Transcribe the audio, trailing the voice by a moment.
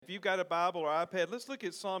you've got a Bible or iPad, let's look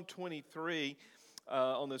at Psalm 23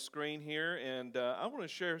 on the screen here. And I want to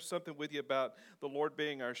share something with you about the Lord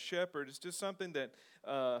being our shepherd. It's just something that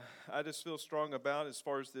I just feel strong about as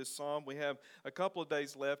far as this psalm. We have a couple of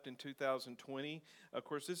days left in 2020. Of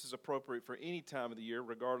course, this is appropriate for any time of the year,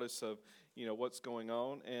 regardless of what's going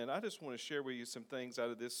on. And I just want to share with you some things out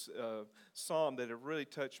of this psalm that have really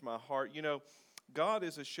touched my heart. God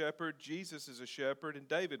is a shepherd, Jesus is a shepherd, and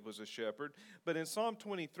David was a shepherd. But in Psalm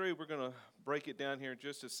 23, we're going to break it down here in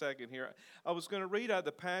just a second here. I was going to read out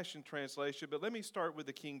the Passion Translation, but let me start with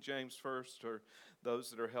the King James first, or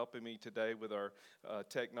those that are helping me today with our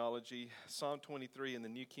technology. Psalm 23 in the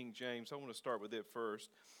New King James, I want to start with it first.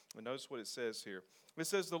 And notice what it says here. It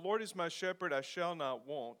says, "The Lord is my shepherd, I shall not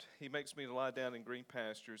want. He makes me to lie down in green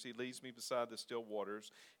pastures. He leads me beside the still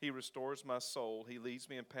waters. He restores my soul. He leads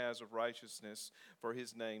me in paths of righteousness for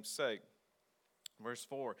his name's sake." Verse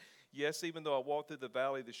 4, "Yes, even though I walk through the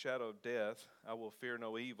valley of the shadow of death, I will fear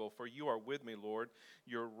no evil, for you are with me, Lord.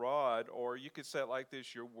 Your rod," or you could say it like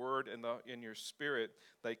this, "your word and your spirit,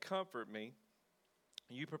 they comfort me.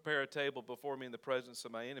 You prepare a table before me in the presence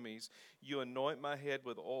of my enemies. You anoint my head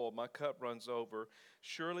with oil. My cup runs over.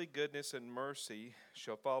 Surely goodness and mercy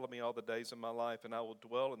shall follow me all the days of my life, and I will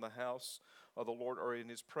dwell in the house of the Lord, or in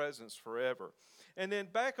his presence forever." And then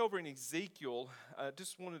back over in Ezekiel, I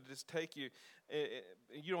just wanted to just take you,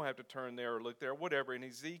 you don't have to turn there or look there, whatever. In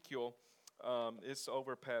Ezekiel, it's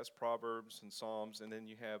over past Proverbs and Psalms, and then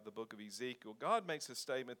you have the book of Ezekiel. God makes a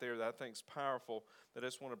statement there that I think is powerful that I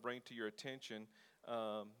just want to bring to your attention.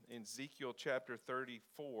 In Ezekiel chapter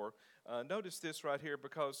 34. Notice this right here,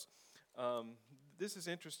 because this is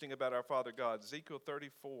interesting about our Father God. Ezekiel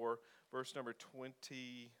 34, verse number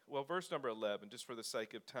 11, just for the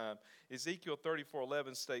sake of time. Ezekiel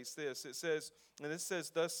 34:11 states this. It says,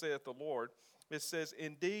 "Thus saith the Lord," it says,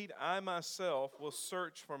 "Indeed, I myself will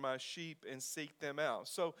search for my sheep and seek them out."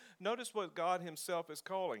 So notice what God himself is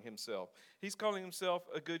calling himself. He's calling himself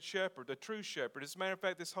a good shepherd, a true shepherd. As a matter of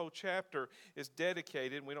fact, this whole chapter is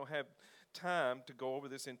dedicated, and we don't have time to go over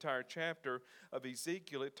this entire chapter of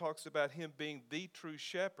Ezekiel. It talks about him being the true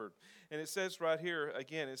shepherd. And it says right here,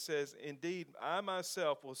 again, it says, "Indeed, I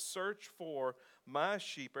myself will search for my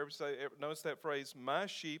sheep." Notice that phrase, "my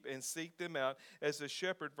sheep, and seek them out as a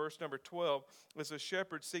shepherd." Verse number 12, "As a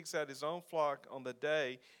shepherd seeks out his own flock on the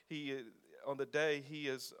day he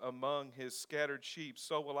is among his scattered sheep,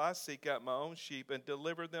 so will I seek out my own sheep and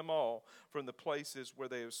deliver them all from the places where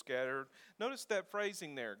they have scattered." Notice that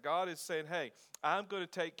phrasing there. God is saying, hey, I'm going to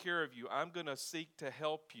take care of you. I'm going to seek to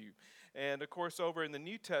help you. And of course, over in the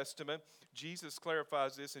New Testament, Jesus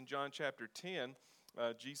clarifies this in John chapter 10.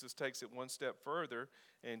 Jesus takes it one step further.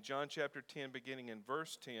 In John chapter 10, beginning in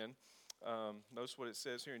verse 10, notice what it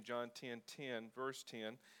says here in John 10:10, verse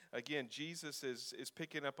 10. Again, Jesus is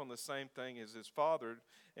picking up on the same thing as his Father,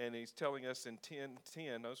 and he's telling us in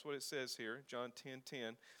 10:10. Notice what it says here, John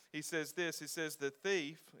 10:10. He says this, he says, "The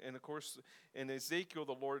thief," and of course in Ezekiel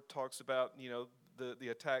the Lord talks about, the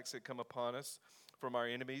attacks that come upon us from our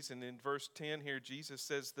enemies. And in verse 10 here, Jesus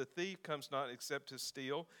says, "The thief comes not except to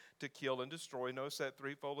steal, to kill, and destroy." Notice that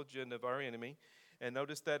threefold agenda of our enemy. And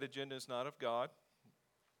notice that agenda is not of God.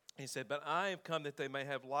 He said, "But I have come that they may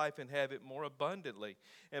have life and have it more abundantly."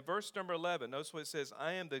 And verse number 11, notice what it says,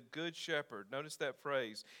 "I am the good shepherd." Notice that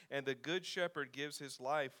phrase. "And the good shepherd gives his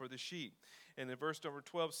life for the sheep." And in verse number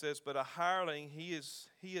 12 says, "But a hireling, he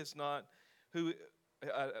is not who...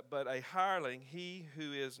 but a hireling, he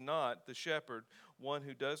who is not the shepherd, one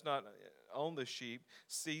who does not own the sheep,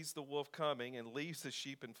 sees the wolf coming and leaves the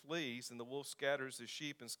sheep and flees, and the wolf scatters the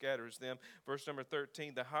sheep and scatters them." Verse number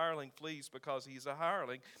 13, "The hireling flees because he's a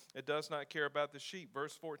hireling. It does not care about the sheep."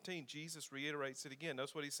 Verse 14, Jesus reiterates it again.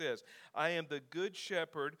 Notice what he says, "I am the good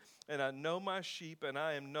shepherd, and I know my sheep, and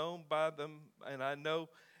I am known by them, and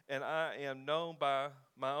I am known by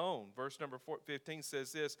my own." Verse number 15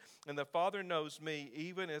 says this, "And the Father knows me,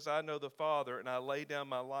 even as I know the Father, and I lay down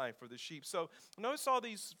my life for the sheep." So notice all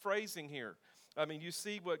these phrasing here. I mean, you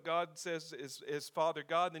see what God says is Father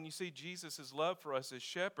God, then you see Jesus' love for us as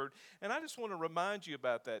shepherd. And I just want to remind you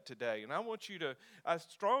about that today. And I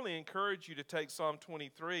strongly encourage you to take Psalm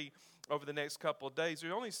 23 over the next couple of days.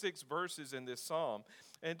 There are only 6 verses in this psalm.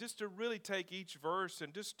 And just to really take each verse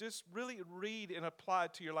and just really read and apply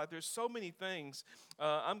it to your life. There's so many things.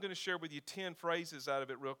 I'm going to share with you 10 phrases out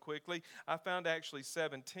of it real quickly. I found actually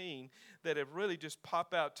 17 that have really just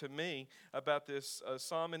popped out to me about this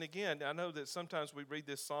psalm. And again, I know that sometimes we read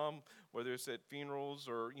this psalm, whether it's at funerals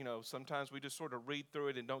or, sometimes we just sort of read through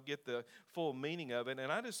it and don't get the full meaning of it.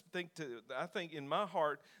 And I just think in my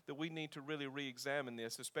heart that we need to really re-examine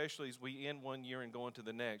this, especially as we end one year and go into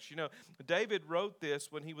the next. You know, David wrote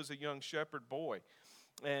this when he was a young shepherd boy.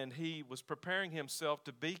 And he was preparing himself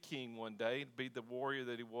to be king one day, to be the warrior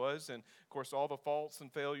that he was, and of course all the faults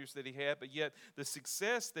and failures that he had, but yet the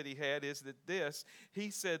success that he had is that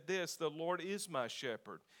he said this, the Lord is my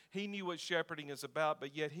shepherd. He knew what shepherding is about,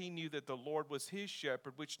 but yet he knew that the Lord was his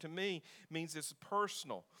shepherd, which to me means it's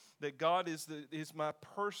personal, that God is my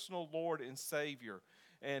personal Lord and Savior.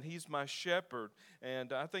 And he's my shepherd.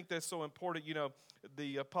 And I think that's so important. You know,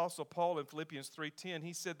 the Apostle Paul in Philippians 3:10,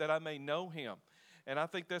 he said that I may know him. And I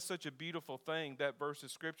think that's such a beautiful thing, that verse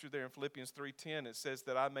of Scripture there in Philippians 3:10. It says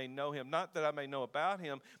that I may know him. Not that I may know about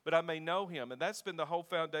him, but I may know him. And that's been the whole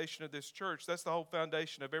foundation of this church. That's the whole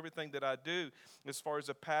foundation of everything that I do as far as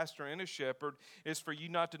a pastor and a shepherd, is for you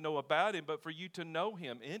not to know about him, but for you to know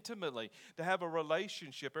him intimately, to have a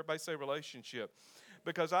relationship. Everybody say relationship.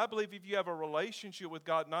 Because I believe if you have a relationship with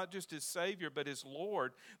God, not just as Savior, but as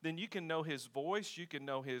Lord, then you can know his voice, you can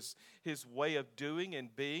know his way of doing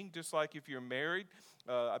and being, just like if you're married.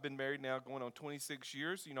 I've been married now going on 26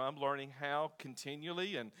 years. You know, I'm learning how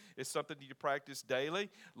continually, and it's something that you practice daily,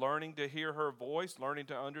 learning to hear her voice, learning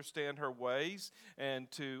to understand her ways, and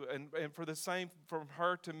for the same from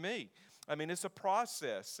her to me. I mean, it's a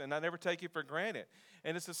process, and I never take it for granted.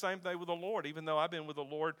 And it's the same thing with the Lord, even though I've been with the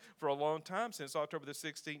Lord for a long time, since October the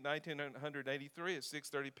 16th, 1983 at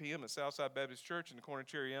 6:30 p.m. at Southside Baptist Church in the corner of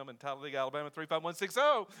Cherry Elm in Talladega, Alabama,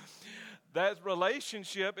 35160. That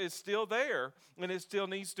relationship is still there, and it still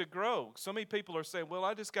needs to grow. So many people are saying, well,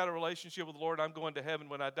 I just got a relationship with the Lord. I'm going to heaven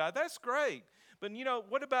when I die. That's great. But, you know,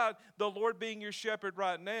 what about the Lord being your shepherd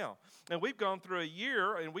right now? And we've gone through a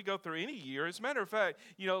year, and we go through any year. As a matter of fact,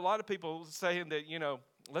 you know, a lot of people saying that, you know,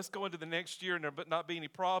 let's go into the next year and there not be any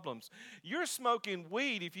problems. You're smoking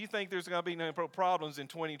weed if you think there's going to be no problems in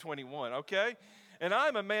 2021, okay? And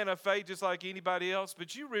I'm a man of faith just like anybody else,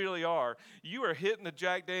 but you really are. You are hitting the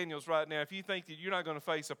Jack Daniels right now if you think that you're not going to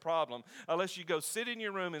face a problem unless you go sit in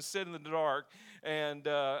your room and sit in the dark. And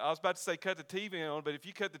I was about to say cut the TV on, but if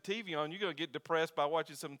you cut the TV on, you're going to get depressed by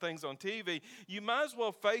watching some things on TV. You might as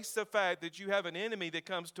well face the fact that you have an enemy that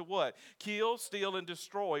comes to what? Kill, steal, and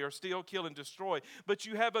destroy, or steal, kill, and destroy. But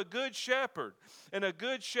you have a good shepherd, and a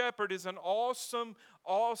good shepherd is an awesome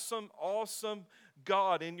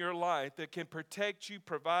God in your life that can protect you,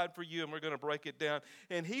 provide for you, and we're going to break it down.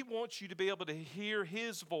 And he wants you to be able to hear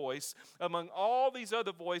his voice among all these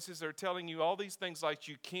other voices that are telling you all these things like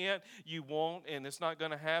you can't, you won't, and it's not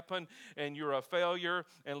going to happen, and you're a failure,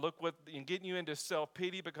 and getting you into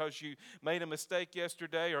self-pity because you made a mistake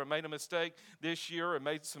yesterday or made a mistake this year or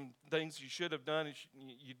made some things you should have done, and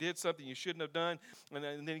you did something you shouldn't have done, and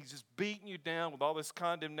then he's just beating you down with all this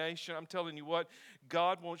condemnation. I'm telling you what,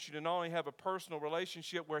 God wants you to not only have a personal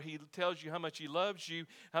relationship where he tells you how much he loves you,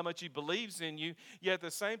 how much he believes in you, yet at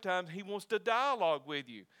the same time, he wants to dialogue with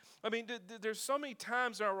you. I mean, there's so many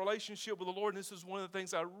times in our relationship with the Lord, and this is one of the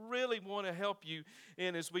things I really want to help you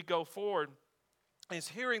in as we go forward, is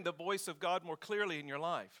hearing the voice of God more clearly in your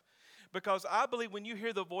life. Because I believe when you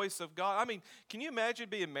hear the voice of God, I mean, can you imagine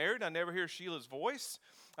being married? I never hear Sheila's voice.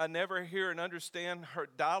 I never hear and understand her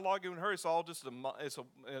dialogue with her. It's all just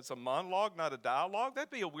a monologue, not a dialogue. That'd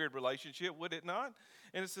be a weird relationship, would it not?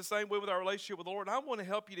 And it's the same way with our relationship with the Lord. And I want to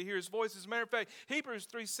help you to hear his voice. As a matter of fact, Hebrews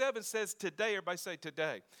 3:7 says today. Everybody say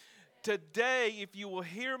today. Today, if you will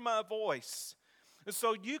hear my voice. And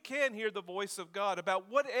so you can hear the voice of God about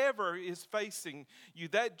whatever is facing you.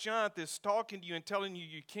 That giant that's talking to you and telling you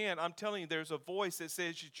you can't, I'm telling you there's a voice that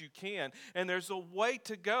says that you can. And there's a way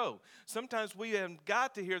to go. Sometimes we haven't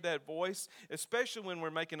got to hear that voice, especially when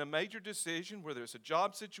we're making a major decision, whether it's a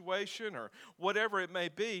job situation or whatever it may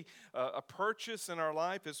be, a purchase in our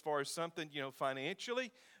life as far as something,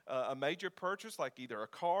 financially. A major purchase like either a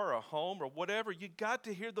car, a home, or whatever, you got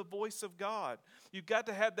to hear the voice of God. You've got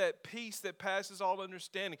to have that peace that passes all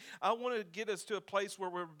understanding. I want to get us to a place where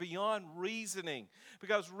we're beyond reasoning,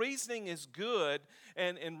 because reasoning is good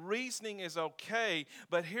and reasoning is okay,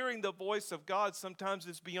 but hearing the voice of God sometimes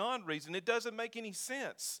is beyond reason. It doesn't make any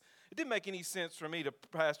sense. It didn't make any sense for me to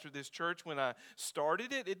pastor this church when I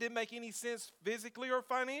started it. It didn't make any sense physically or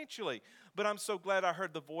financially, but I'm so glad I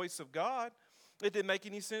heard the voice of God. It didn't make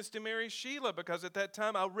any sense to marry Sheila because at that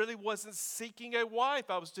time I really wasn't seeking a wife.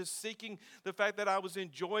 I was just seeking the fact that I was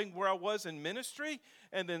enjoying where I was in ministry,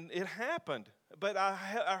 and then it happened. But I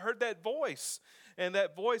heard that voice, and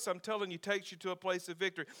that voice, I'm telling you, takes you to a place of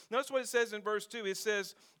victory. Notice what it says in verse 2. It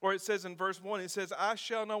says in verse 1, it says, I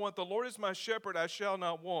shall not want. The Lord is my shepherd, I shall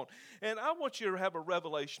not want. And I want you to have a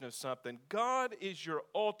revelation of something. God is your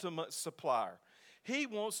ultimate supplier. He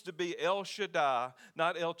wants to be El Shaddai,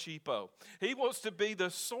 not El Cheapo. He wants to be the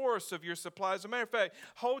source of your supply. As a matter of fact,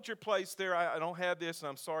 hold your place there. I don't have this, and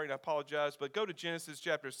I'm sorry, and I apologize, but go to Genesis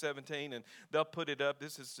chapter 17, and they'll put it up.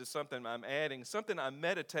 This is just something I'm adding, something I'm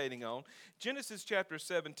meditating on. Genesis chapter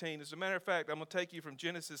 17, as a matter of fact, I'm going to take you from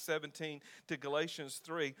Genesis 17 to Galatians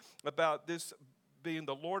 3 about this being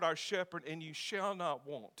the Lord our shepherd, and you shall not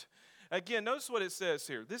want. Again, notice what it says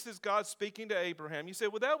here. This is God speaking to Abraham. You say,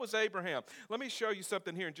 well, that was Abraham. Let me show you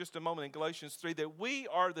something here in just a moment in Galatians 3, that we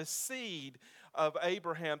are the seed of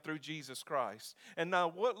Abraham through Jesus Christ. And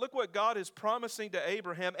now look what God is promising to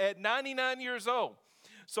Abraham at 99 years old.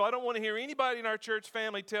 So I don't want to hear anybody in our church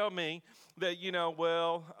family tell me that,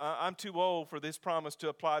 I'm too old for this promise to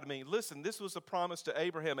apply to me. Listen, this was a promise to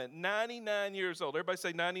Abraham at 99 years old. Everybody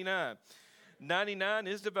say 99. 99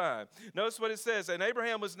 is divine. Notice what it says. And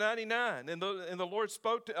Abraham was 99, and the Lord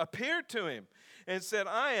appeared to him and said,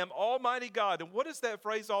 I am Almighty God. And what is that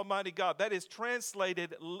phrase, Almighty God? That is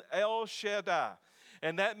translated El Shaddai.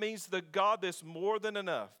 And that means the God that's more than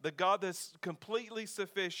enough, the God that's completely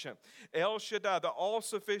sufficient. El Shaddai, the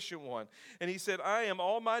all-sufficient one. And he said, I am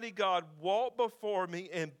Almighty God, walk before me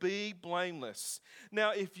and be blameless.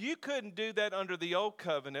 Now, if you couldn't do that under the old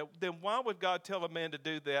covenant, then why would God tell a man to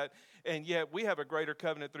do that? And yet we have a greater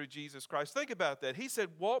covenant through Jesus Christ. Think about that. He said,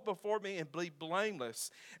 walk before me and be blameless,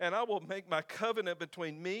 and I will make my covenant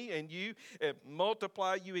between me and you and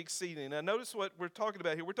multiply you exceeding. Now notice what we're talking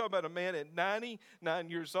about here. We're talking about a man at 99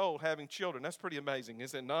 years old having children. That's pretty amazing,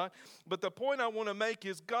 is it not? But the point I want to make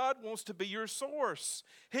is God wants to be your source.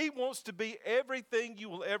 He wants to be everything you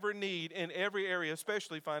will ever need in every area,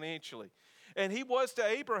 especially financially. And he was to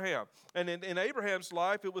Abraham. And in Abraham's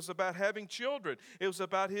life, it was about having children. It was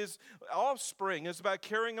about his offspring. It was about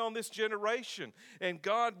carrying on this generation. And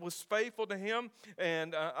God was faithful to him.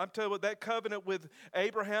 And I'm telling you what, that covenant with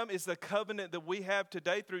Abraham is the covenant that we have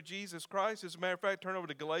today through Jesus Christ. As a matter of fact, turn over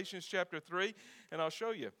to Galatians chapter 3, and I'll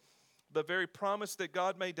show you. The very promise that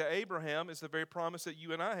God made to Abraham is the very promise that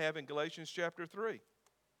you and I have in Galatians chapter 3.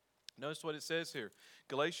 Notice what it says here.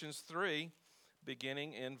 Galatians 3,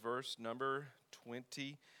 beginning in verse number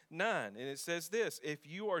 29. And it says this, if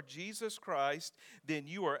you are Jesus Christ, then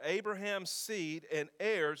you are Abraham's seed and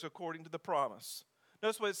heirs according to the promise.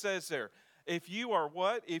 Notice what it says there. If you are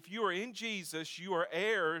what? If you are in Jesus, you are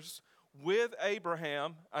heirs with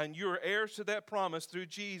Abraham, and you're heirs to that promise through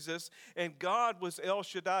Jesus. And God was El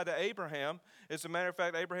Shaddai to Abraham. As a matter of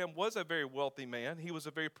fact, Abraham was a very wealthy man. He was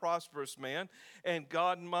a very prosperous man. And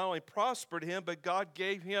God not only prospered him, but God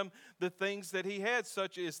gave him the things that he had,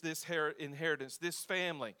 such as this inheritance, this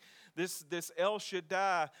family, this El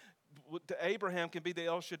Shaddai to Abraham can be the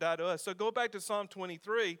El Shaddai to us. So go back to Psalm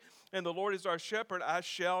 23, and the Lord is our shepherd. I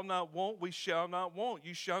shall not want, we shall not want.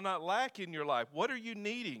 You shall not lack in your life. What are you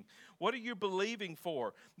needing? What are you believing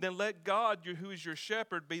for? Then let God, who is your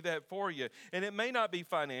shepherd, be that for you. And it may not be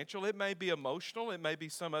financial. It may be emotional. It may be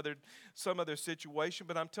some other situation.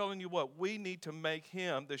 But I'm telling you what, we need to make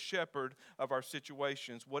him the shepherd of our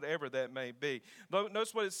situations, whatever that may be.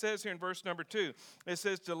 Notice what it says here in verse number 2. It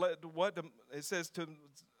says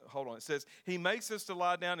it says, he makes us to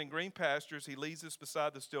lie down in green pastures. He leads us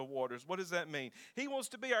beside the still waters. What does that mean? He wants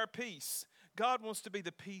to be our peace. God wants to be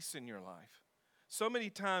the peace in your life. So many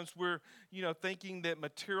times we're, thinking that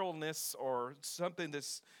materialness or something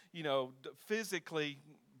that's, physically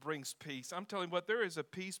brings peace. I'm telling you what, there is a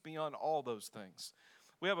peace beyond all those things.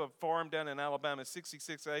 We have a farm down in Alabama,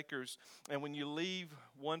 66 acres, and when you leave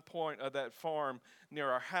one point of that farm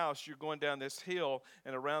near our house, you're going down this hill,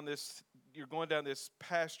 and around this, you're going down this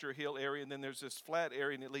pasture hill area, and then there's this flat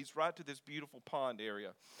area, and it leads right to this beautiful pond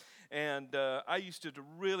area. And I used to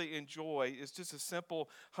really enjoy, it's just a simple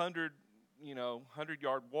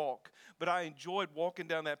 100-yard walk. But I enjoyed walking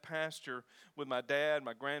down that pasture with my dad,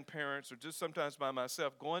 my grandparents, or just sometimes by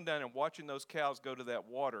myself, going down and watching those cows go to that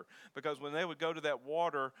water. Because when they would go to that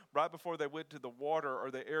water, right before they went to the water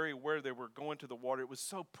or the area where they were going to the water, it was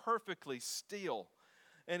so perfectly still.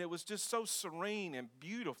 And it was just so serene and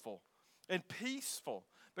beautiful and peaceful.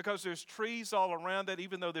 Because there's trees all around that,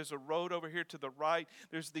 even though there's a road over here to the right,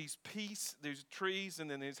 there's there's trees, and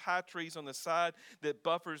then there's high trees on the side that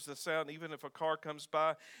buffers the sound, even if a car comes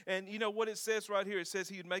by. And you know what it says right here? It says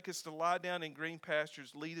he would make us to lie down in green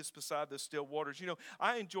pastures, lead us beside the still waters.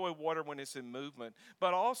 I enjoy water when it's in movement,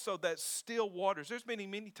 but also that still waters. There's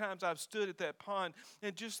many times I've stood at that pond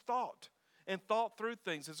and just thought and thought through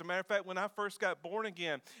things. As a matter of fact, when I first got born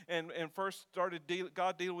again and first started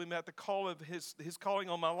God dealing with me at the call of his calling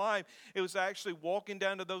on my life, it was actually walking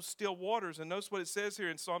down to those still waters. And notice what it says here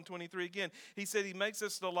in Psalm 23 again. He said he makes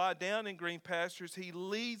us to lie down in green pastures. He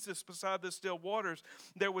leads us beside the still waters.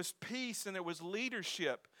 There was peace and there was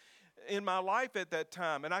leadership in my life at that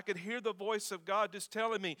time. And I could hear the voice of God just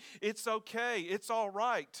telling me, it's okay, it's all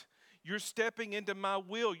right. You're stepping into my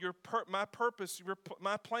will, my purpose,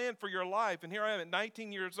 my plan for your life. And here I am at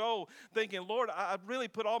 19 years old thinking, Lord, I really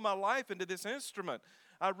put all my life into this instrument.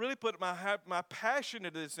 I really put my passion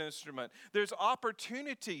into this instrument. There's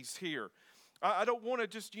opportunities here. I don't want to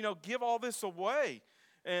just, give all this away.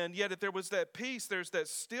 And yet if there was that peace, there's that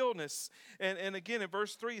stillness. And again, in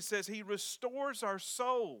verse 3, it says, he restores our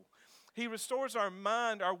soul. He restores our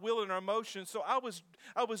mind, our will, and our emotions. So I was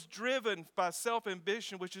driven by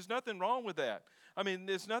self-ambition, which is nothing wrong with that. I mean,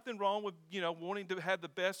 there's nothing wrong with, wanting to have the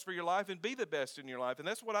best for your life and be the best in your life. And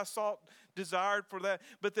that's what I desired for that.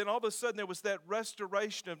 But then all of a sudden there was that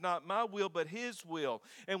restoration of not my will, but his will.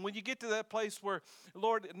 And when you get to that place where,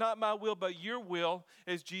 Lord, not my will, but your will,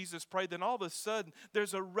 as Jesus prayed, then all of a sudden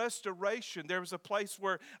there's a restoration. There was a place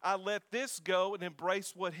where I let this go and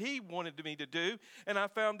embrace what he wanted me to do. And I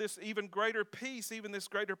found this even greater peace, even this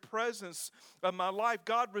greater presence of my life.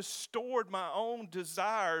 God restored my own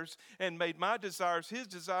desires and made my desires his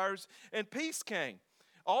desires, and peace came.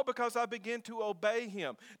 All because I began to obey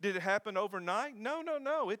him. Did it happen overnight?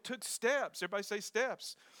 No. It took steps. Everybody say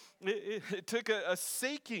steps. It took a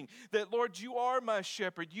seeking that, Lord, you are my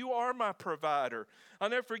shepherd. You are my provider. I'll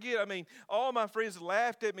never forget, all my friends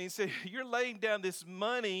laughed at me and said, you're laying down this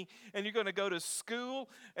money and you're going to go to school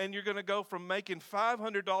and you're going to go from making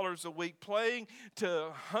 $500 a week playing to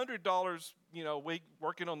 $100 a week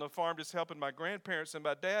working on the farm, just helping my grandparents and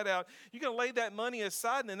my dad out. You're going to lay that money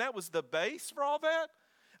aside, and then that was the base for all that?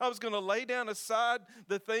 I was going to lay down aside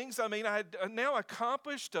the things. I had now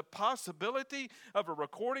accomplished a possibility of a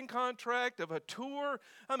recording contract, of a tour.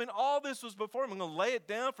 All this was before me. I'm going to lay it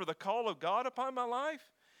down for the call of God upon my life.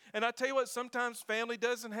 And I tell you what, sometimes family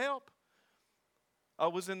doesn't help. I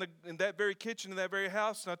was in that very kitchen in that very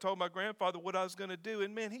house, and I told my grandfather what I was going to do.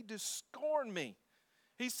 And man, he just scorned me.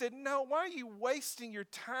 He said, no, why are you wasting your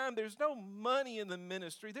time? There's no money in the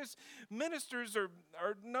ministry. There's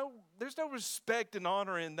no respect and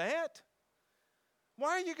honor in that. Why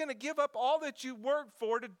are you going to give up all that you worked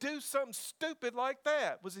for to do something stupid like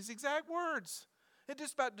that? Was his exact words. It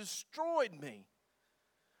just about destroyed me.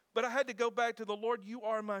 But I had to go back to the Lord. You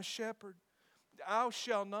are my shepherd. I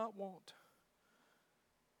shall not want.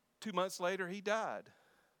 2 months later, he died.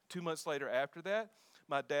 2 months later after that,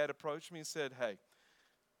 my dad approached me and said, hey,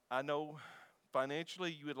 I know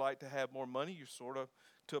financially you would like to have more money. You're sort of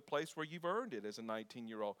to a place where you've earned it as a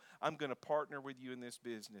 19-year-old. I'm going to partner with you in this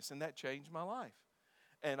business. And that changed my life.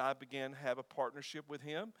 And I began to have a partnership with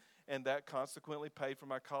him. And that consequently paid for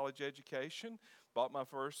my college education, bought my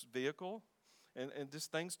first vehicle. And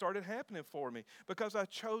just things started happening for me because I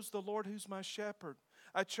chose the Lord who's my shepherd.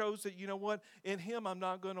 I chose that, in him I'm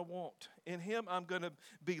not going to want. In him I'm going to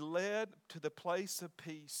be led to the place of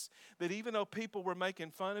peace. That even though people were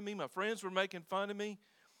making fun of me, my friends were making fun of me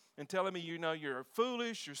and telling me, you're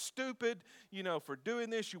foolish, you're stupid, for doing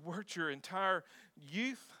this. You worked your entire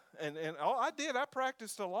youth. And all I did, I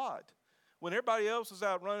practiced a lot. When everybody else was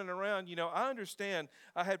out running around, I understand.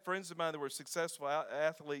 I had friends of mine that were successful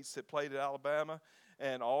athletes that played at Alabama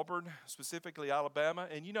and Auburn, specifically Alabama.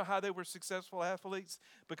 And you know how they were successful athletes?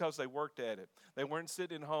 Because they worked at it. They weren't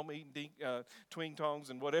sitting at home eating twing tongs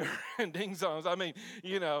and whatever and ding songs.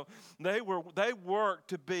 They worked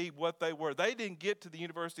to be what they were. They didn't get to the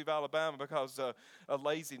University of Alabama because of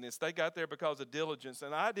laziness. They got there because of diligence.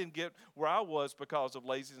 And I didn't get where I was because of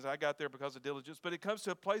laziness. I got there because of diligence. But it comes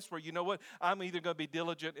to a place where, I'm either going to be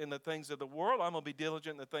diligent in the things of the world, I'm going to be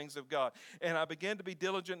diligent in the things of God. And I began to be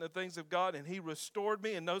diligent in the things of God, and he restored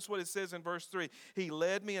me. And notice what it says in verse 3. He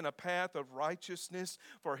led me in a path of righteousness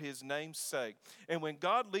for his name's sake. And when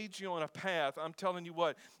God leads you on a path, I'm telling you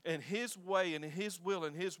what, in his way and in his will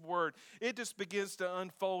and his word, it just begins to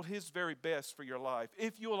unfold his very best for your life.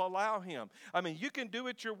 If you will allow him. You can do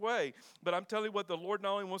it your way, but I'm telling you what, the Lord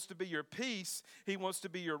not only wants to be your peace, he wants to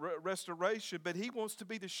be your restoration, but he wants to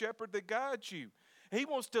be the shepherd that guides you. He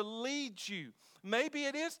wants to lead you. Maybe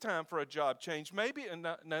it is time for a job change. Maybe, and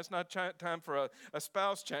it's not time for a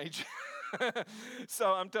spouse change.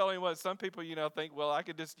 So I'm telling you what, some people, think, well, I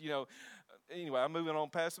could just, anyway, I'm moving on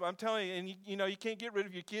past it. I'm telling you, and you can't get rid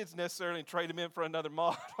of your kids necessarily and trade them in for another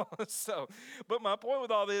model. But my point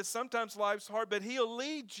with all this, sometimes life's hard, but He'll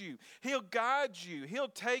lead you. He'll guide you. He'll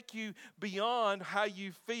take you beyond how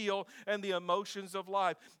you feel and the emotions of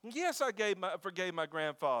life. Yes, I forgave my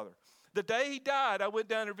grandfather. The day he died, I went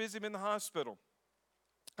down to visit him in the hospital.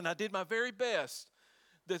 And I did my very best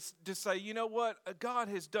to say, you know what? God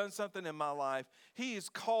has done something in my life. He has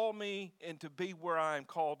called me and to be where I am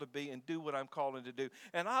called to be and do what I'm called to do.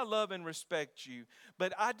 And I love and respect you,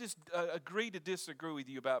 but I just agree to disagree with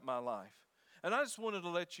you about my life. And I just wanted to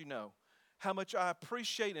let you know how much I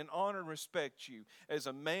appreciate and honor and respect you as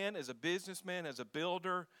a man, as a businessman, as a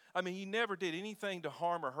builder. I mean, you never did anything to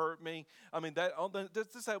harm or hurt me. I mean,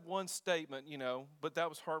 just that one statement, but that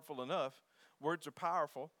was hurtful enough. Words are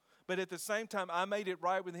powerful. But at the same time, I made it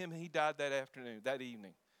right with him, and he died that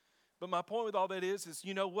evening. But my point with all that is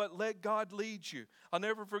you know what? Let God lead you. I'll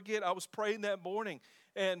never forget, I was praying that morning,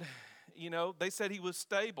 and, they said he was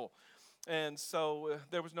stable. And so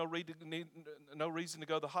there was no reason to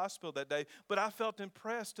go to the hospital that day. But I felt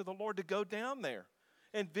impressed to the Lord to go down there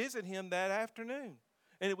and visit him that afternoon.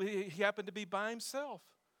 And he happened to be by himself.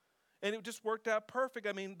 And it just worked out perfect.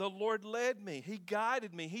 I mean, the Lord led me. He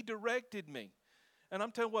guided me. He directed me. And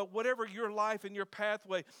I'm telling you what, whatever your life and your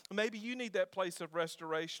pathway, maybe you need that place of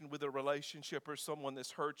restoration with a relationship or someone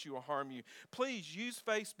that's hurt you or harmed you. Please use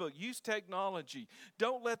Facebook, use technology.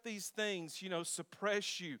 Don't let these things,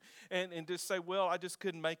 suppress you and just say, well, I just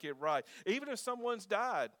couldn't make it right. Even if someone's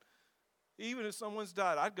died,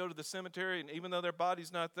 I'd go to the cemetery, and even though their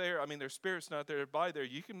body's not there, their spirit's not there, their body there,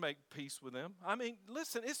 you can make peace with them.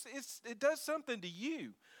 Listen, it does something to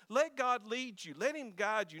you. Let God lead you. Let him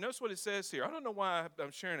guide you. Notice what it says here. I don't know why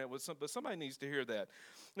I'm sharing it with but somebody needs to hear that.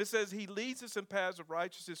 It says, he leads us in paths of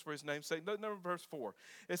righteousness for his name's sake. Number verse 4.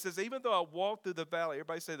 It says, even though I walk through the valley,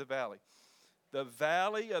 everybody say the valley. The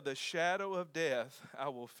valley of the shadow of death, I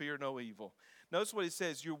will fear no evil. Notice what it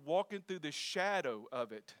says. You're walking through the shadow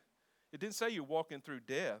of it. It didn't say you're walking through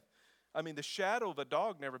death. The shadow of a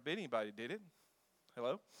dog never bit anybody, did it?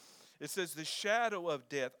 Hello? It says, the shadow of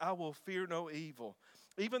death, I will fear no evil.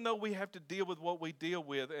 Even though we have to deal with what we deal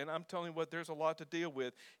with, and I'm telling you what, there's a lot to deal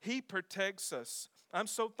with, he protects us. I'm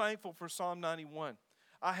so thankful for Psalm 91.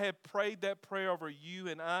 I have prayed that prayer over you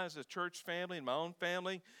and I as a church family and my own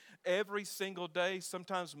family every single day,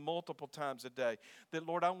 sometimes multiple times a day. That,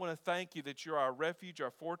 Lord, I want to thank you that you're our refuge,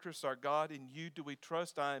 our fortress, our God. In you do we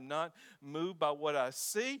trust. I am not moved by what I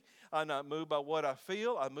see. I'm not moved by what I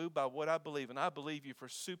feel. I'm moved by what I believe. And I believe you for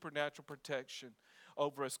supernatural protection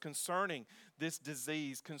over us concerning this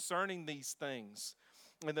disease, concerning these things.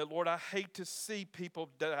 And that, Lord, I hate to see people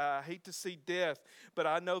die. I hate to see death. But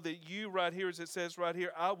I know that you right here, as it says right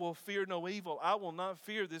here, I will fear no evil. I will not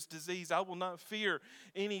fear this disease. I will not fear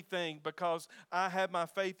anything because I have my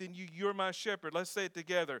faith in you. You're my shepherd. Let's say it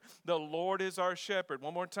together. The Lord is our shepherd.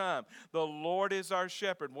 One more time. The Lord is our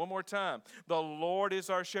shepherd. One more time. The Lord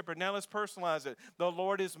is our shepherd. Now let's personalize it. The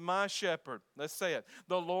Lord is my shepherd. Let's say it.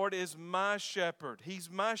 The Lord is my shepherd.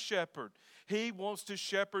 He's my shepherd. He wants to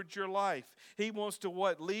shepherd your life. He wants to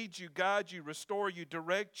what? Lead you, guide you, restore you,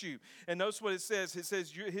 direct you. And notice what it says. It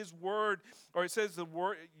says his word, or it says the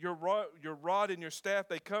word, your rod and your staff,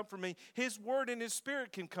 they comfort me. His word and his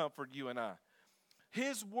spirit can comfort you and I.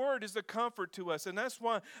 His word is a comfort to us. And that's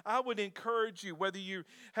why I would encourage you, whether you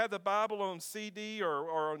have the Bible on CD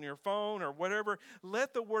or on your phone or whatever,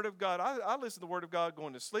 let the word of God, I listen to the word of God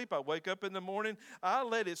going to sleep. I wake up in the morning. I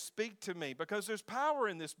let it speak to me because there's power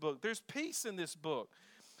in this book. There's peace in this book.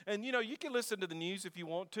 And, you can listen to the news if you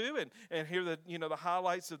want to and hear the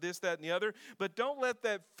highlights of this, that, and the other. But don't let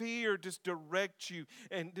that fear just direct you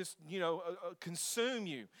and just, consume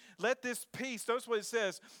you. Let this peace, notice what it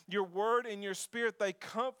says, your word and your spirit, they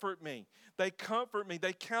comfort me. They comfort me.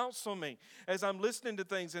 They counsel me as I'm listening to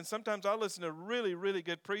things. And sometimes I listen to really, really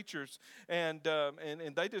good preachers, and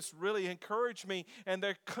they just really encourage me, and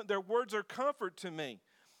their words are comfort to me.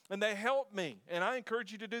 And they help me. And I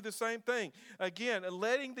encourage you to do the same thing. Again,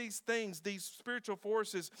 letting these things, these spiritual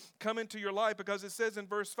forces come into your life, because it says in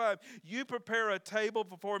verse 5, you prepare a table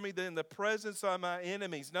before me in the presence of my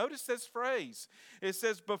enemies. Notice this phrase. It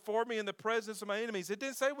says before me in the presence of my enemies. It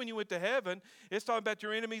didn't say when you went to heaven. It's talking about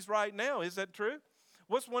your enemies right now. Is that true?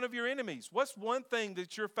 What's one of your enemies? What's one thing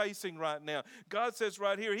that you're facing right now? God says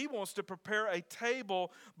right here, he wants to prepare a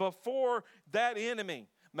table before that enemy.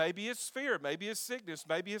 Maybe it's fear, maybe it's sickness,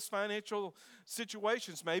 maybe it's financial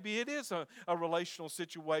situations, maybe it is a relational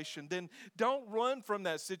situation. Then don't run from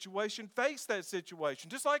that situation, face that situation,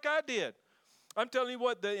 just like I did. I'm telling you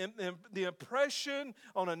what, the impression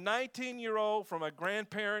on a 19-year-old from a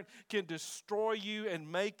grandparent can destroy you and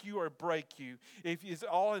make you or break you. If it's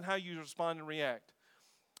all in how you respond and react.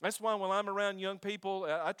 That's why when I'm around young people,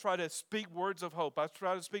 I try to speak words of hope. I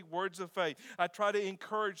try to speak words of faith. I try to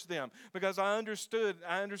encourage them because I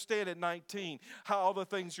understand at 19 how all the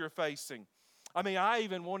things you're facing. I mean, I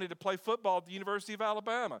even wanted to play football at the University of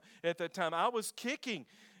Alabama at that time. I was kicking,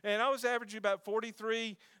 and I was averaging about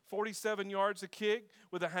 43, 47 yards a kick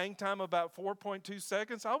with a hang time of about 4.2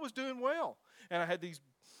 seconds. I was doing well, and I had these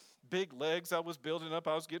big legs I was building up.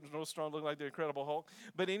 I was getting real strong, looking like the Incredible Hulk.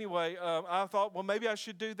 But anyway, I thought, well, maybe I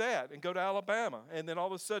should do that and go to Alabama. And then all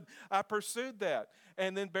of a sudden, I pursued that.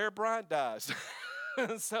 And then Bear Bryant dies.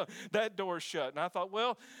 So that door's shut. And I thought,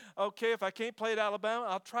 well, okay, if I can't play at Alabama,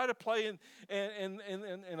 I'll try to play in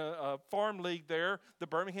a farm league there, the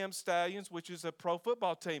Birmingham Stallions, which is a pro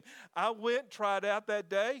football team. I went, tried out that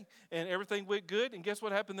day, and everything went good. And guess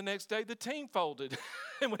what happened the next day? The team folded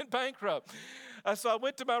and went bankrupt. So I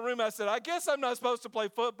went to my room. I said, I guess I'm not supposed to play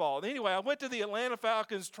football. And anyway, I went to the Atlanta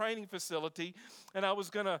Falcons training facility, and I was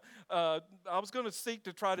gonna seek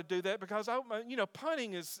to try to do that because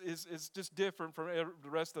punting is just different from the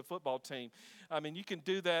rest of the football team. I mean, you can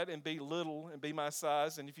do that and be little and be my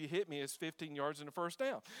size, and if you hit me, it's 15 yards and a first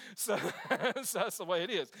down. So that's the way it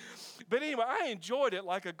is. But anyway, I enjoyed it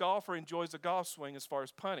like a golfer enjoys a golf swing as far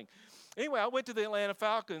as punting. Anyway, I went to the Atlanta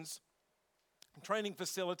Falcons training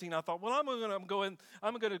facility, and I thought, well, I'm going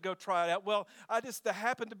to go try it out. Well, I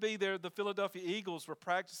happened to be there. The Philadelphia Eagles were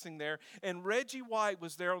practicing there, and Reggie White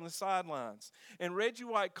was there on the sidelines. And Reggie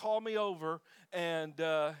White called me over, and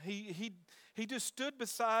he just stood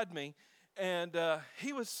beside me, and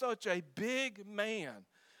he was such a big man.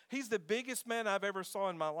 He's the biggest man I've ever saw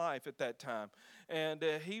in my life at that time, and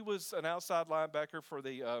he was an outside linebacker for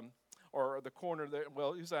the corner there.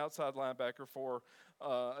 Well, he was an outside linebacker for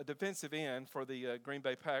a defensive end for the Green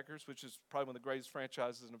Bay Packers, which is probably one of the greatest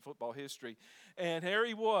franchises in football history. And there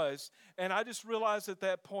he was. And I just realized at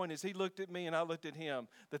that point, as he looked at me and I looked at him,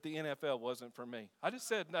 that the NFL wasn't for me. I just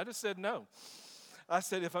said no. I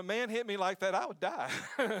said, if a man hit me like that, I would die.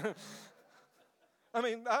 I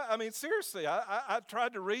mean, seriously, I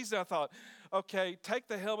tried to reason. I thought, okay, take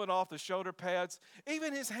the helmet off, the shoulder pads.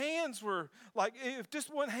 Even his hands were like, if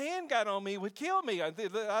just one hand got on me, it would kill me.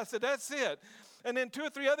 I said, that's it. And then 2 or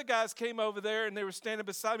 3 other guys came over there, and they were standing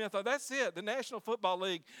beside me. I thought, that's it, the National Football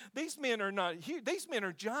League. These men are not huge. These men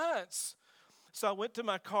are giants. So I went to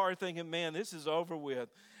my car thinking, man, this is over with.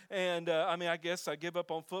 And, I guess I give up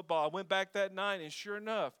on football. I went back that night, and sure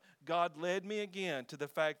enough, God led me again to the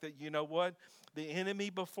fact that, you know what? The enemy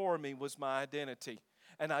before me was my identity.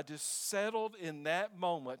 And I just settled in that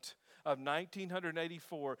moment of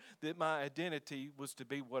 1984 that my identity was to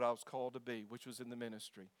be what I was called to be, which was in the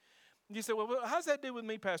ministry. You say, well, how's that do with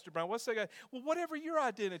me, Pastor Brown? What's that guy? Well, whatever your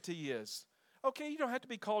identity is. Okay, you don't have to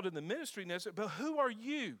be called in the ministry necessarily, but who are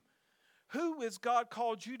you? Who has God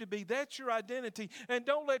called you to be? That's your identity. And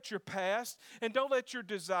don't let your past and don't let your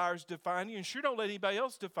desires define you. And sure, don't let anybody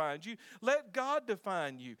else define you. Let God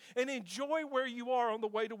define you. And enjoy where you are on the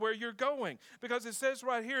way to where you're going. Because it says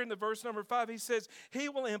right here in the verse number 5, he says, he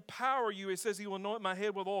will empower you. It says he will anoint my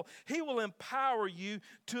head with oil. He will empower you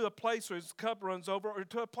to a place where his cup runs over, or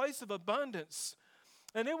to a place of abundance.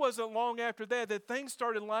 And it wasn't long after that things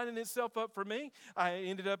started lining itself up for me. I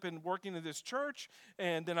ended up working in this church,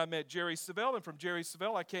 and then I met Jerry Savelle, and from Jerry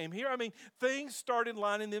Savelle I came here. Things started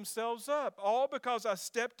lining themselves up, all because I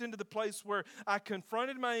stepped into the place where I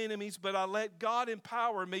confronted my enemies, but I let God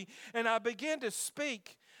empower me, and I began to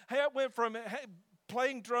speak. I went from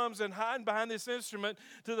playing drums and hiding behind this instrument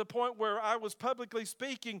to the point where I was publicly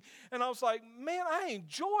speaking, and I was like, man, I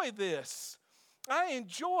enjoy this. I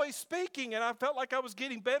enjoy speaking, and I felt like I was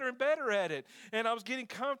getting better and better at it, and I was getting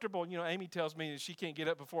comfortable. You know, Amy tells me that she can't get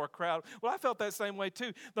up before a crowd. Well, I felt that same way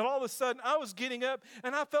too. Then all of a sudden, I was getting up,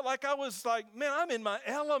 and I felt like I was like, man, I'm in my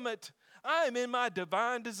element. I am in my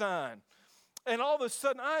divine design. And all of a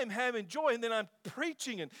sudden, I am having joy, and then I'm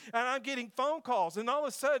preaching, and I'm getting phone calls, and all of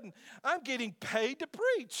a sudden, I'm getting paid to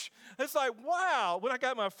preach. It's like, wow. When I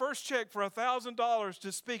got my first check for $1,000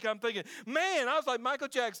 to speak, I'm thinking, man, I was like Michael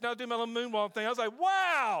Jackson. I was doing my little moonwalk thing. I was like,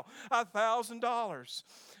 wow, $1,000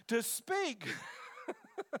 to speak.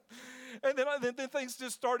 And then things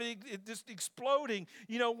just started just exploding.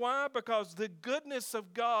 You know why? Because the goodness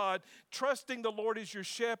of God, trusting the Lord as your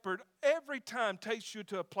shepherd, every time takes you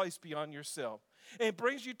to a place beyond yourself. and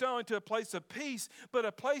brings you down to a place of peace, but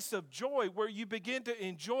a place of joy where you begin to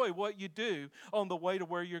enjoy what you do on the way to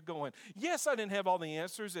where you're going. Yes, I didn't have all the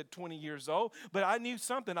answers at 20 years old, but I knew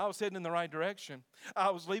something. I was heading in the right direction. I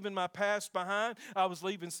was leaving my past behind. I was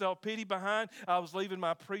leaving self-pity behind. I was leaving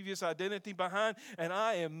my previous identity behind, and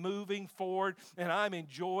I am moving forward, and I'm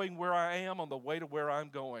enjoying where I am on the way to where I'm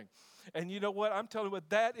going. And you know what? I'm telling you what,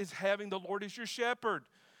 that is having the Lord as your shepherd.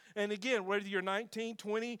 And again, whether you're 19,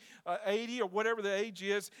 20, 80, or whatever the age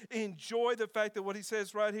is, enjoy the fact that what he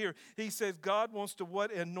says right here, he says God wants to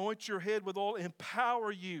what? Anoint your head with oil,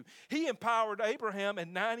 empower you. He empowered Abraham at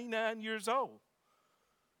 99 years old.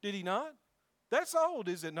 Did he not? That's old,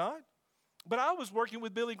 is it not? But I was working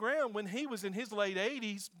with Billy Graham when he was in his late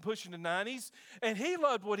 80s, pushing the 90s, and he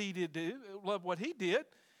loved what he did.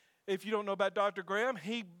 If you don't know about Dr. Graham,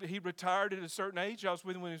 he retired at a certain age. I was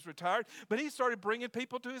with him when he was retired. But he started bringing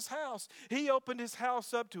people to his house. He opened his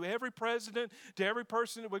house up to every president, to every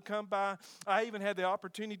person that would come by. I even had the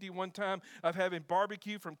opportunity one time of having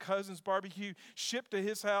barbecue from Cousins Barbecue shipped to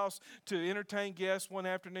his house to entertain guests one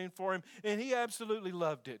afternoon for him. And he absolutely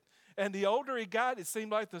loved it. And the older he got, it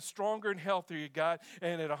seemed like the stronger and healthier he got.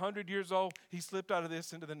 And at 100 years old, he slipped out of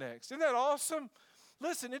this into the next. Isn't that awesome?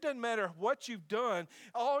 Listen, it doesn't matter what you've done.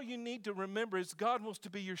 All you need to remember is God wants to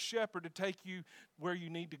be your shepherd to take you where you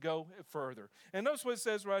need to go further. And notice what it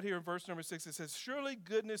says right here in verse number 6. It says, surely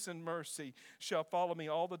goodness and mercy shall follow me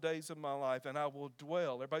all the days of my life, and I will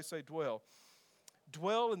dwell. Everybody say dwell.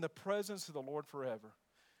 Dwell in the presence of the Lord forever.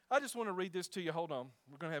 I just want to read this to you. Hold on.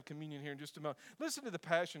 We're going to have communion here in just a moment. Listen to the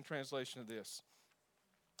Passion Translation of this.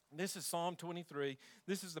 This is Psalm 23.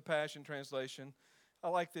 This is the Passion Translation. I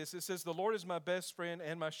like this. It says, the Lord is my best friend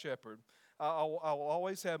and my shepherd. I will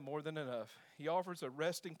always have more than enough. He offers a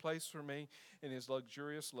resting place for me in his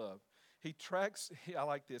luxurious love. I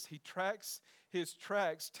like this. His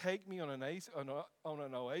tracks take me on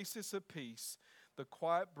an oasis of peace, the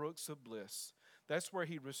quiet brooks of bliss. That's where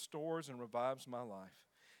he restores and revives my life.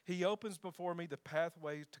 He opens before me the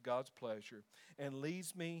pathway to God's pleasure and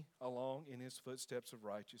leads me along in his footsteps of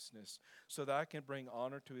righteousness so that I can bring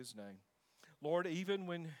honor to his name. Lord, even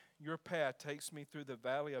when your path takes me through the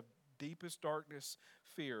valley of deepest darkness,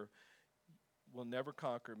 fear will never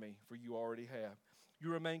conquer me, for you already have.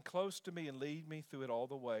 You remain close to me and lead me through it all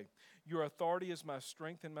the way. Your authority is my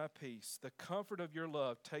strength and my peace. The comfort of your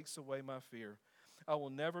love takes away my fear. I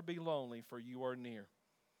will never be lonely, for you are near.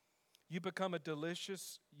 You have become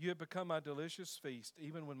my delicious feast,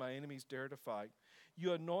 even when my enemies dare to fight.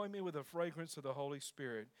 You anoint me with the fragrance of the Holy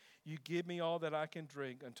Spirit. You give me all that I can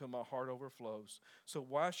drink until my heart overflows. So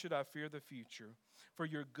why should I fear the future? For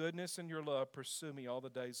your goodness and your love pursue me all the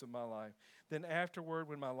days of my life. Then afterward,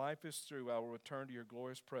 when my life is through, I will return to your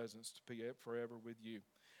glorious presence to be forever with you.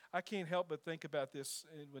 I can't help but think about this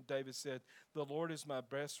when David said, the Lord is my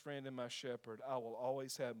best friend and my shepherd. I will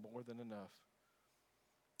always have more than enough.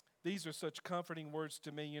 These are such comforting words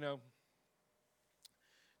to me. You know,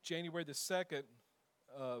 January the 2nd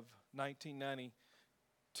of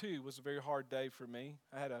 1992 was a very hard day for me.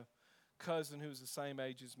 I had a cousin who was the same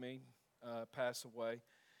age as me pass away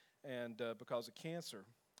and because of cancer.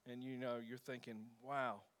 And, you know, you're thinking,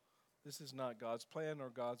 wow, this is not God's plan or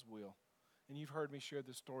God's will. And you've heard me share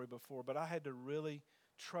this story before, but I had to really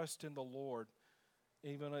trust in the Lord.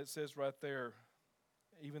 Even though it says right there,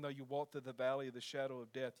 even though you walk through the valley of the shadow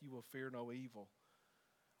of death, you will fear no evil.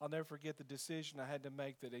 I'll never forget the decision I had to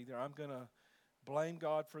make that either I'm going to blame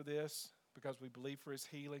God for this because we believe for his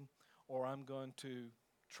healing, or I'm going to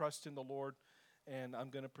trust in the Lord and I'm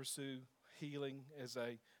going to pursue healing as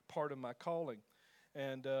a part of my calling.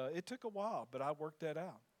 And it took a while, but I worked that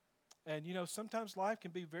out. And, you know, sometimes life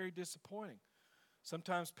can be very disappointing.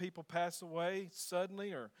 Sometimes people pass away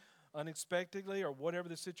suddenly or unexpectedly or whatever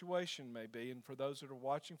the situation may be. And for those that are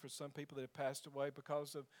watching, for some people that have passed away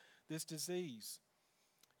because of this disease,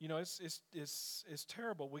 you know, it's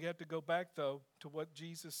terrible. We have to go back, though, to what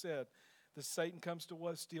Jesus said. The Satan comes to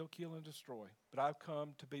what? Steal, kill, and destroy. But I've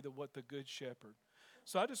come to be the good shepherd.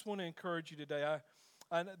 So I just want to encourage you today.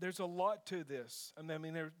 There's a lot to this. I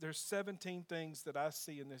mean, there's 17 things that I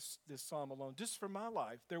see in this psalm alone, just for my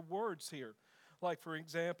life. There are words here. Like, for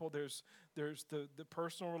example, there's the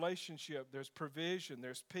personal relationship, there's provision,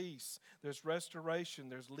 there's peace, there's restoration,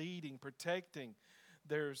 there's leading, protecting.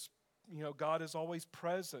 There's, you know, God is always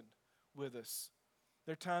present with us.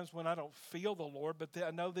 There are times when I don't feel the Lord, but I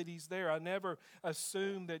know that he's there. I never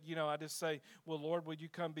assume that, you know, I just say, well, Lord, would you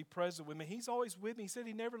come be present with me? He's always with me. He said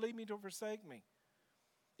he'd never leave me nor forsake me,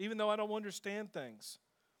 even though I don't understand things.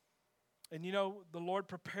 And, you know, the Lord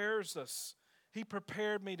prepares us. He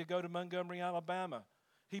prepared me to go to Montgomery, Alabama.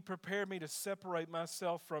 He prepared me to separate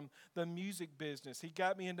myself from the music business. He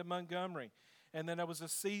got me into Montgomery. And then there was a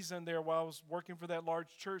season there while I was working for that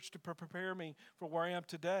large church to prepare me for where I am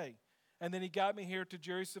today. And then he got me here to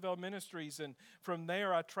Jerry Savelle Ministries. And from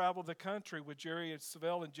there, I traveled the country with Jerry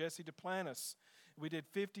Savelle and Jesse Duplantis. We did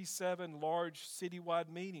 57 large citywide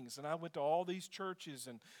meetings. And I went to all these churches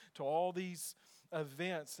and to all these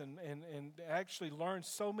events and actually learned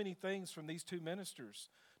so many things from these two ministers.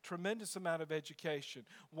 Tremendous amount of education.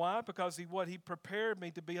 Why? Because he prepared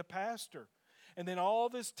me to be a pastor. And then all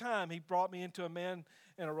this time, he brought me into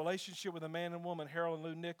a relationship with a man and woman, Harold and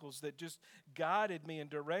Lou Nichols, that just guided me and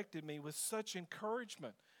directed me with such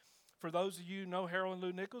encouragement. For those of you who know Harold and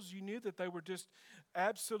Lou Nichols, you knew that they were just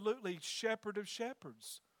absolutely shepherd of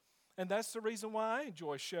shepherds. And that's the reason why I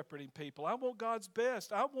enjoy shepherding people. I want God's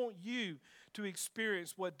best. I want you to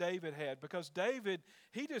experience what David had, because David,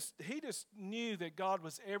 he just knew that God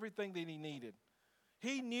was everything that he needed.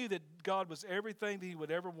 He knew that God was everything that he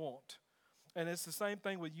would ever want. And it's the same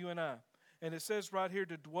thing with you and I. And it says right here,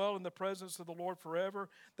 to dwell in the presence of the Lord forever.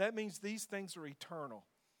 That means these things are eternal.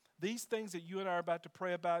 These things that you and I are about to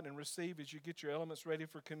pray about and receive as you get your elements ready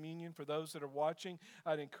for communion. For those that are watching,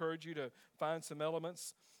 I'd encourage you to find some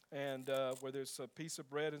elements, and whether it's a piece of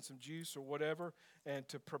bread and some juice or whatever, and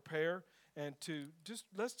to prepare and to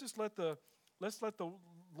let's let the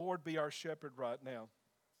Lord be our shepherd right now.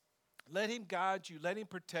 Let him guide you. Let him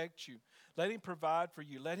protect you. Let him provide for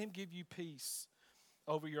you. Let him give you peace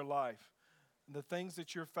over your life, and the things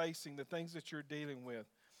that you're facing, the things that you're dealing with.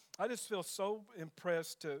 I just feel so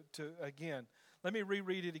impressed to again, let me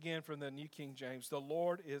reread it again from the New King James. The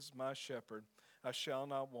Lord is my shepherd, I shall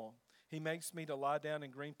not want. He makes me to lie down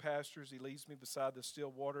in green pastures. He leads me beside the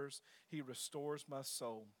still waters. He restores my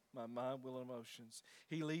soul, my mind, will, and emotions.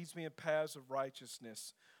 He leads me in paths of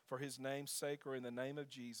righteousness for his name's sake, or in the name of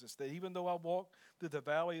Jesus, that even though I walk through the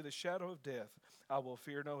valley of the shadow of death, I will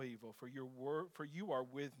fear no evil, for you are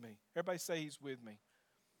with me. Everybody say he's with me.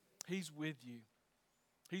 He's with you.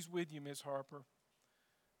 He's with you, Ms. Harper.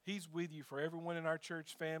 He's with you. For everyone in our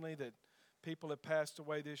church family that people have passed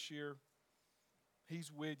away this year,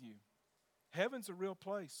 he's with you. Heaven's a real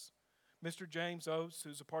place. Mr. James Oates,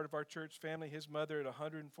 who's a part of our church family, his mother at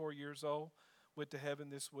 104 years old went to heaven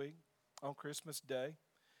this week on Christmas Day.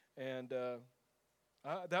 And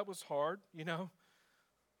that was hard, you know.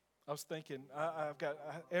 I was thinking,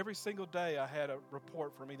 every single day I had a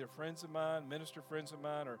report from either friends of mine, minister friends of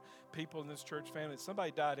mine, or people in this church family.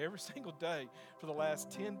 Somebody died every single day for the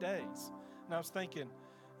last 10 days. And I was thinking,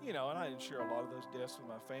 you know, and I didn't share a lot of those deaths with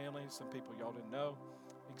my family. Some people y'all didn't know,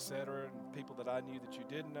 etc., and people that I knew that you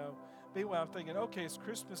didn't know. Meanwhile, I'm thinking, okay, it's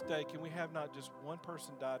Christmas Day. Can we have not just one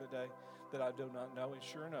person die today that I do not know? And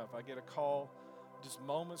sure enough, I get a call just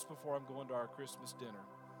moments before I'm going to our Christmas dinner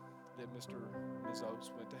that Mr. and Ms.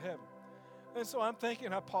 Oates went to heaven. And so I'm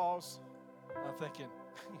thinking, I pause. I'm thinking,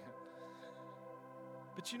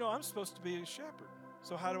 but you know, I'm supposed to be a shepherd.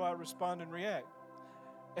 So how do I respond and react?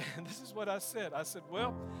 And this is what I said. I said,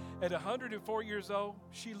 well, at 104 years old,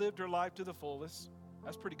 she lived her life to the fullest.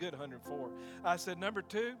 That's pretty good, 104. I said, number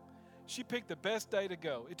two, she picked the best day to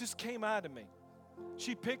go. It just came out of me.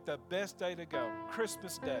 She picked the best day to go,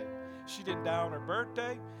 Christmas Day. She didn't die on her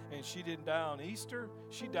birthday, and she didn't die on Easter.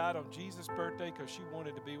 She died on Jesus' birthday because she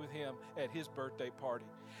wanted to be with him at his birthday party.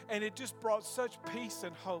 And it just brought such peace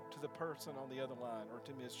and hope to the person on the other line, or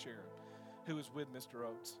to Ms. Sharon, who was with Mr.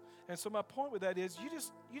 Oates. And so my point with that is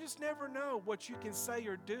you just never know what you can say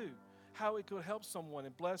or do, how it could help someone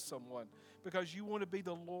and bless someone, because you want to be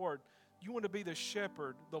the Lord. You want to be the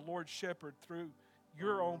shepherd, the Lord's shepherd, through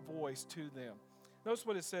your own voice to them. Notice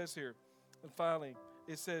what it says here. And finally,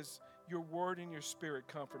 it says, your word and your spirit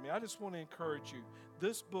comfort me. I just want to encourage you.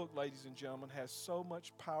 This book, ladies and gentlemen, has so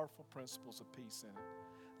much powerful principles of peace in it.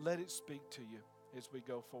 Let it speak to you as we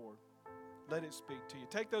go forward. Let it speak to you.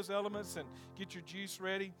 Take those elements and get your juice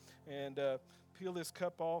ready, and peel this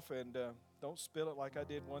cup off, and don't spill it like I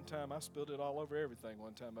did one time. I spilled it all over everything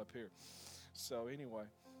one time up here. So anyway,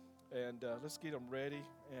 and let's get them ready,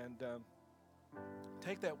 and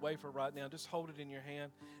take that wafer right now. Just hold it in your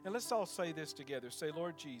hand. And let's all say this together. Say,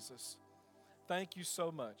 Lord Jesus, thank you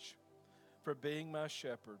so much for being my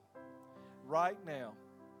shepherd. Right now,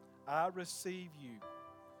 I receive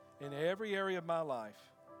you in every area of my life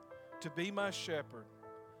to be my shepherd,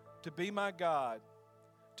 to be my God,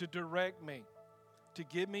 to direct me, to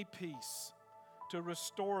give me peace, to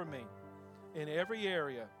restore me in every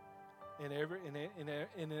area, in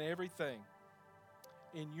everything.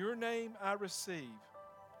 In your name I receive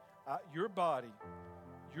your body,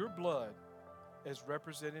 your blood as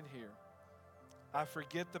represented here. I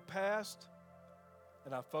forget the past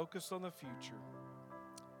and I focus on the future.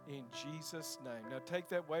 in Jesus' name. Now take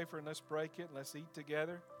that wafer and let's break it and let's eat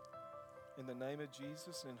together in the name of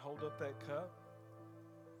Jesus, and hold up that cup.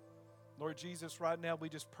 Lord Jesus, right now we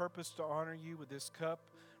just purpose to honor you with this cup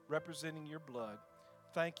representing your blood,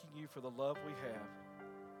 thanking you for the love we have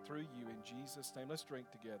through you in Jesus' name. Let's drink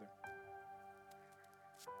together.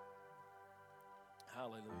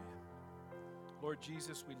 Hallelujah. Lord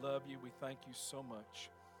Jesus, we love you. We thank you so much.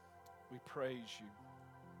 We praise you.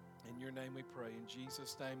 In your name we pray. In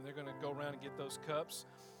Jesus' name. They're going to go around and get those cups.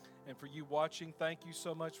 And for you watching, thank you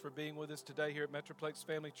so much for being with us today here at Metroplex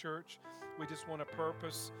Family Church. We just want to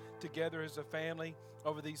purpose together as a family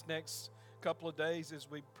over these next couple of days as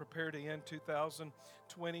we prepare to end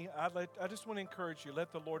 2020. I just want to encourage you,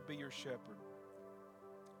 let the Lord be your shepherd.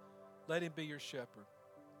 Let him be your shepherd.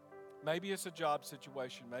 Maybe it's a job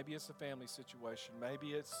situation. Maybe it's a family situation.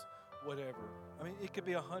 Maybe it's whatever. I mean, it could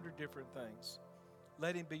be 100 different things.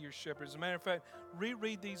 Let him be your shepherd. As a matter of fact,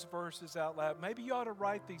 reread these verses out loud. Maybe you ought to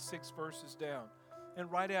write these 6 verses down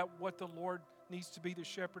and write out what the Lord needs to be the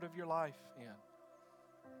shepherd of your life in.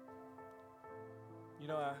 You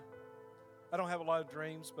know, I don't have a lot of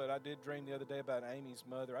dreams, but I did dream the other day about Amy's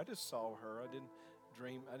mother. I just saw her. I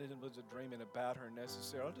wasn't dreaming about her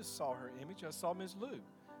necessarily. I just saw her image. I saw Ms. Lou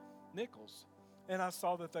Nichols. And I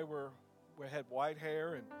saw that they had white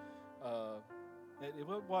hair, and it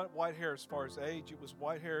wasn't white hair as far as age. It was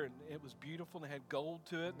white hair, and it was beautiful, and it had gold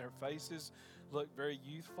to it, and their faces looked very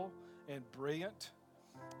youthful and brilliant.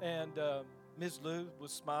 And Ms. Lou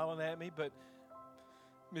was smiling at me, but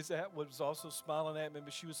Ms. Atwood was also smiling at me,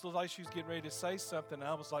 but she was like she was getting ready to say something, and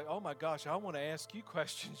I was like, oh my gosh, I want to ask you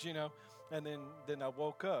questions, you know. And then I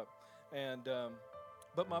woke up. And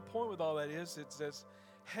but my point with all that is, it says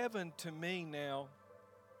heaven to me now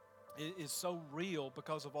is so real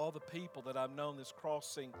because of all the people that I've known that's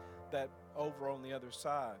crossing that over on the other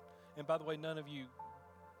side. And by the way, none of you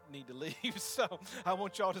need to leave, so I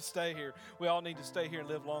want y'all to stay here. We all need to stay here and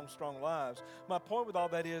live long, strong lives. My point with all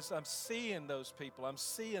that is I'm seeing those people. I'm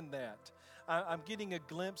seeing that. I'm getting a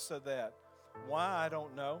glimpse of that. Why, I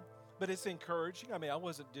don't know, but it's encouraging. I mean, I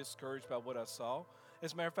wasn't discouraged by what I saw.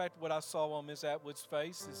 As a matter of fact, what I saw on Miss Atwood's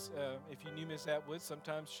face is, if you knew Miss Atwood,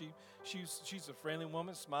 sometimes she's a friendly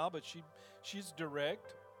woman, smile, but she's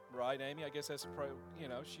direct, right, Amy? I guess that's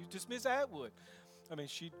she's just Miss Atwood. I mean,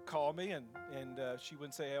 she'd call me and she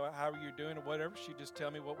wouldn't say, how are you doing or whatever. She'd just tell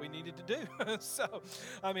me what we needed to do. So,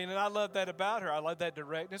 I mean, and I love that about her. I love that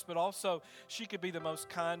directness, but also she could be the most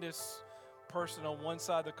kindest person on one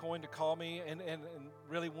side of the coin to call me and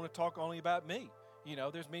really want to talk only about me. You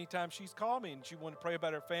know, there's many times she's called me and she wanted to pray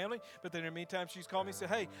about her family, but then there are many times she's called me and said,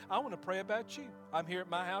 hey, I want to pray about you. I'm here at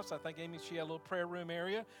my house. I think Amy, she had a little prayer room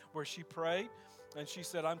area where she prayed. And she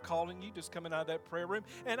said, I'm calling you, just coming out of that prayer room.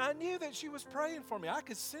 And I knew that she was praying for me. I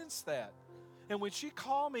could sense that. And when she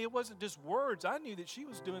called me, it wasn't just words. I knew that she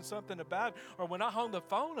was doing something about it. Or when I hung the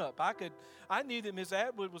phone up, I knew that Ms.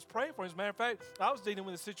 Atwood was praying for me. As a matter of fact, I was dealing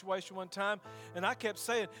with a situation one time, and I kept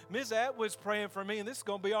saying, Ms. Atwood's praying for me, and this is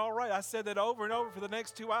going to be all right. I said that over and over for the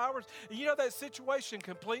next 2 hours. And you know, that situation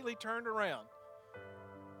completely turned around.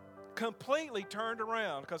 Completely turned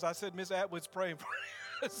around because I said, Ms. Atwood's praying for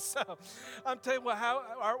me. So I'm telling you what,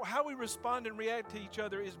 how we respond and react to each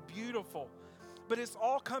other is beautiful. But it's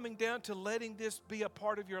all coming down to letting this be a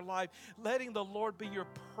part of your life, letting the Lord be your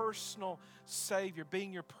personal Savior,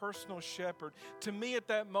 being your personal shepherd. To me at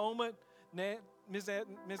that moment, Ms.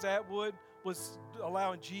 Atwood was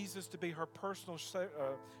allowing Jesus to be her personal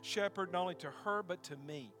shepherd, not only to her, but to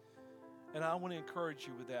me. And I want to encourage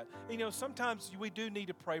you with that. You know, sometimes we do need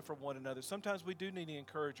to pray for one another. Sometimes we do need to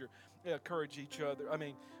encourage each other. I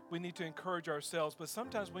mean, we need to encourage ourselves, but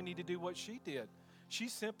sometimes we need to do what she did. She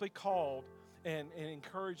simply called and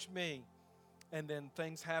encouraged me, and then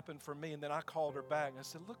things happened for me, and then I called her back. And I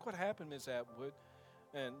said, look what happened, Ms. Atwood.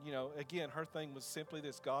 And, you know, again, her thing was simply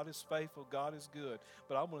this: God is faithful, God is good.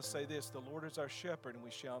 But I want to say this: the Lord is our shepherd, and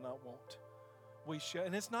we shall not want.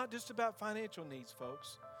 And it's not just about financial needs,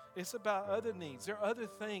 folks. It's about other needs. There are other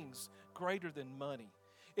things greater than money.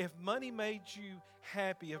 If money made you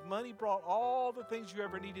happy, if money brought all the things you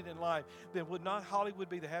ever needed in life, then would not Hollywood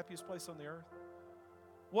be the happiest place on the earth?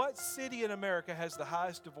 What city in America has the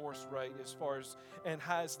highest divorce rate and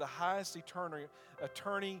has the highest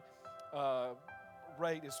attorney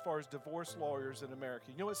rate as far as divorce lawyers in America?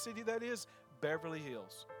 You know what city that is? Beverly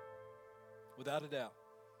Hills. Without a doubt.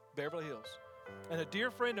 Beverly Hills. And a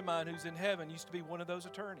dear friend of mine who's in heaven used to be one of those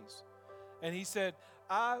attorneys. And he said,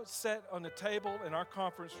 I sat on the table in our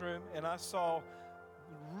conference room and I saw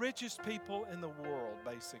richest people in the world,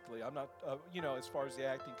 basically. I'm not, as far as the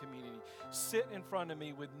acting community, sit in front of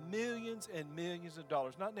me with millions and millions of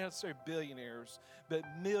dollars, not necessarily billionaires, but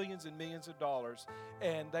millions and millions of dollars.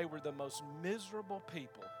 And they were the most miserable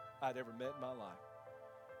people I'd ever met in my life.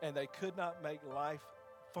 And they could not make life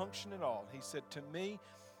function at all. He said, to me,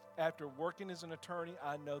 after working as an attorney,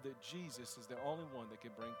 I know that Jesus is the only one that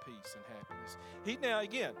can bring peace and happiness.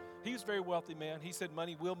 He was a very wealthy man. He said,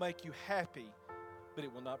 money will make you happy, but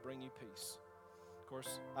it will not bring you peace. Of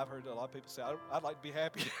course, I've heard a lot of people say, I'd like to be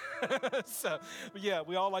happy.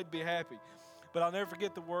 We all like to be happy. But I'll never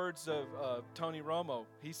forget the words of Tony Romo.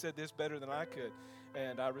 He said this better than I could,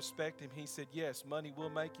 and I respect him. He said, yes, money will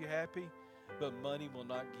make you happy, but money will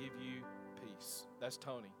not give you peace. That's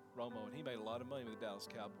Tony Romo, and he made a lot of money with the Dallas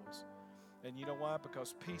Cowboys. And you know why?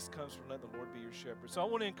 Because peace comes from letting the Lord be your shepherd. So I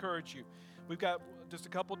want to encourage you. We've got just a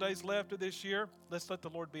couple days left of this year. Let's let the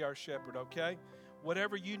Lord be our shepherd, okay?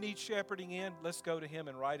 Whatever you need shepherding in, let's go to him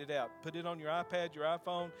and write it out. Put it on your iPad, your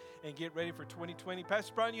iPhone, and get ready for 2020.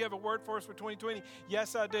 Pastor Brian, you have a word for us for 2020?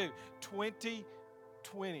 Yes, I do.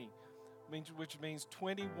 2020. Which means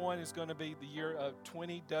 21 is going to be the year of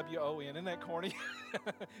 20 W-O-N. Isn't that corny?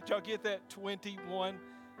 Did y'all get that? 21.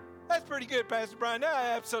 That's pretty good, Pastor Brian. No,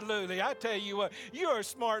 absolutely. I tell you what, you're a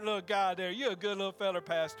smart little guy there. You're a good little fella,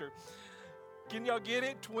 Pastor. Can y'all get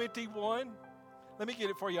it? 21. Let me get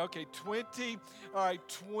it for you. Okay, 20. All right,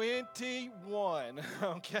 21.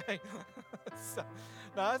 Okay.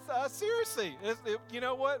 Seriously, you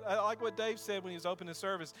know what? I like what Dave said when he was opening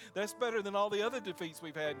service. That's better than all the other defeats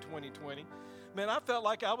we've had in 2020. Man, I felt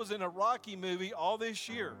like I was in a Rocky movie all this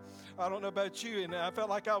year. I don't know about you, and I felt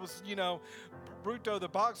like I was, Bruto the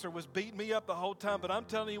boxer was beating me up the whole time. But I'm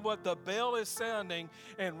telling you what, the bell is sounding,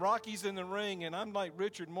 and Rocky's in the ring, and I'm like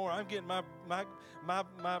Richard Moore. I'm getting my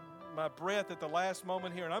breath at the last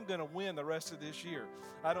moment here, and I'm going to win the rest of this year.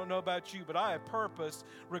 I don't know about you, but I have purpose.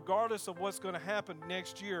 Regardless of what's going to happen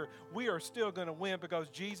next year, we are still going to win because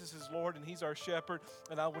Jesus is Lord and he's our shepherd.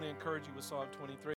 And I want to encourage you with Psalm 23.